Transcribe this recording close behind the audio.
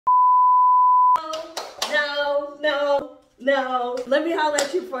No. Let me holler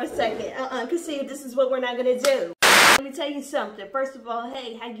at you for a second. Cause see, this is what we're not gonna do. Let me tell you something. First of all,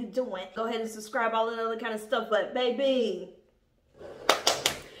 hey, how you doing? Go ahead and subscribe, all that other kind of stuff. But baby,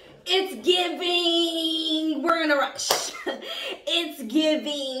 it's giving. We're in a rush. It's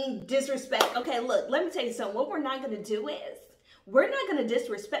giving disrespect. Okay, look, let me tell you something. What we're not gonna do is, we're not gonna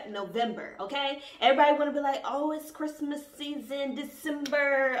disrespect November, okay? Everybody wanna be like, oh, it's Christmas season,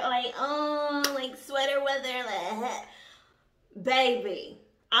 December, like, oh, like sweater weather, like, baby,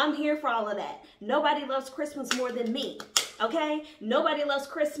 I'm here for all of that. Nobody loves Christmas more than me, okay? Nobody loves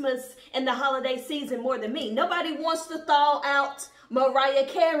Christmas and the holiday season more than me. Nobody wants to thaw out Mariah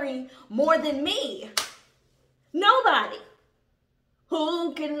Carey more than me. Nobody.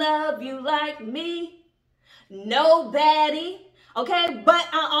 Who can love you like me? Nobody. Okay, but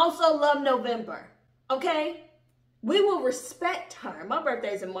I also love November, okay? We will respect her. My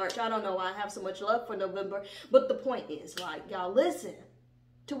birthday's in March. I don't know why I have so much love for November, but the point is, like, y'all listen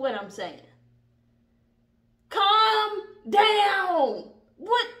to what I'm saying. Calm down.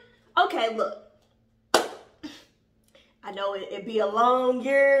 What? Okay, look. I know it'd be a long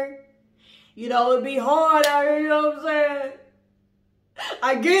year. You know, it'd be hard out here, you know what I'm saying?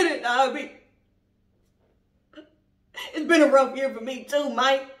 I get it. It's been a rough year for me too,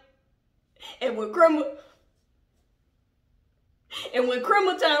 Mike. And when Christmas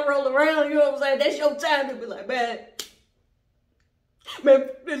time roll around, you know what I'm saying? That's your time to be like, man,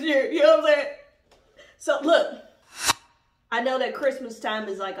 this year, you know what I'm saying? So look, I know that Christmas time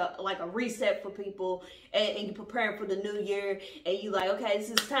is like a reset for people, and you're preparing for the new year, and you like, okay, this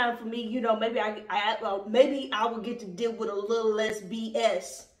is time for me. You know, maybe I will get to deal with a little less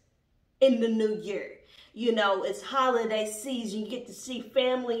BS in the new year. You know, it's holiday season. You get to see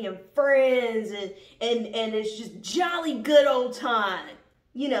family and friends, and it's just jolly good old time.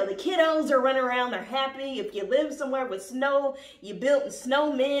 You know, the kiddos are running around. They're happy. If you live somewhere with snow, you built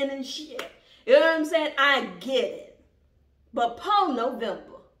snowmen and shit. You know what I'm saying? I get it. But Paul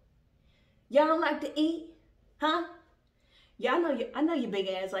November, y'all don't like to eat? Huh? Y'all know I know your big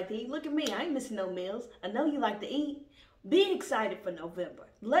ass like to eat. Look at me. I ain't missing no meals. I know you like to eat. Be excited for November.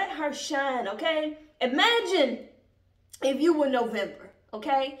 Let her shine, okay? Imagine if you were November,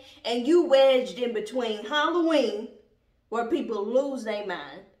 okay? And you wedged in between Halloween, where people lose their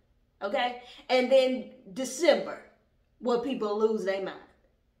mind, okay? And then December, where people lose their mind.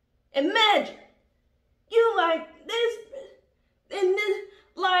 Imagine. You like this, and this,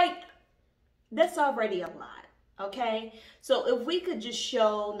 like, that's already a lot, okay? So if we could just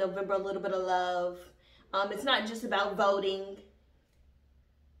show November a little bit of love. It's not just about voting.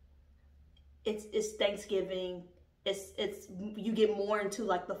 It's Thanksgiving. It's you get more into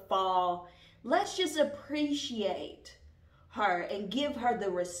like the fall. Let's just appreciate her and give her the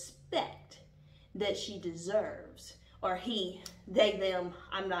respect that she deserves. Or he, they, them.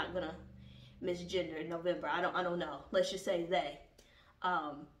 I'm not gonna misgender November. I don't know. Let's just say they.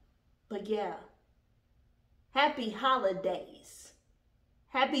 But yeah. Happy holidays.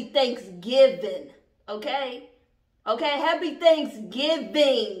 Happy Thanksgiving. Okay? Okay, happy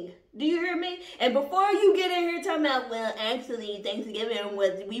Thanksgiving. Do you hear me? And before you get in here talking about, well, actually, Thanksgiving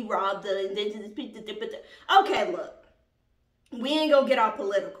was, we robbed the indigenous people. Okay, look. We ain't gonna get all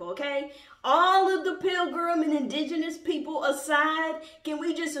political, okay? All of the pilgrim and indigenous people aside, can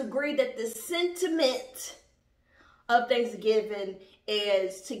we just agree that the sentiment of Thanksgiving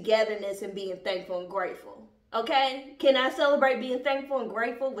is togetherness and being thankful and grateful? Okay? Can I celebrate being thankful and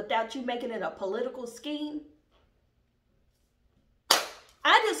grateful without you making it a political scheme?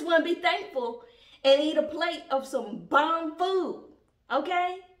 I just want to be thankful and eat a plate of some bomb food.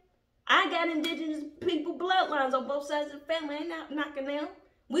 Okay? I got indigenous people bloodlines on both sides of the family. I ain't not knocking them.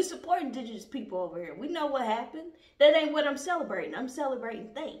 We support indigenous people over here. We know what happened. That ain't what I'm celebrating. I'm celebrating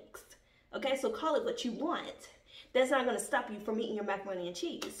thanks. Okay? So call it what you want. That's not going to stop you from eating your macaroni and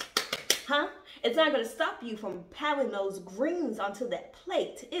cheese. Huh? It's not going to stop you from piling those greens onto that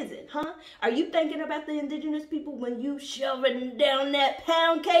plate, is it? Huh? Are you thinking about the indigenous people when you shoving down that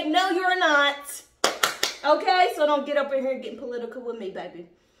pound cake? No, you're not. Okay? So don't get up in here getting political with me, baby.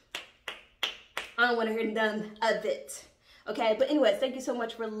 I don't want to hear none of it. Okay? But anyways, thank you so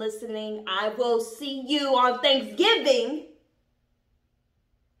much for listening. I will see you on Thanksgiving.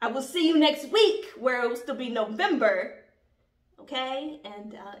 I will see you next week, where it will still be November. Okay?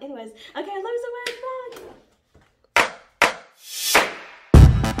 And anyways, okay, I love you so much. Bye.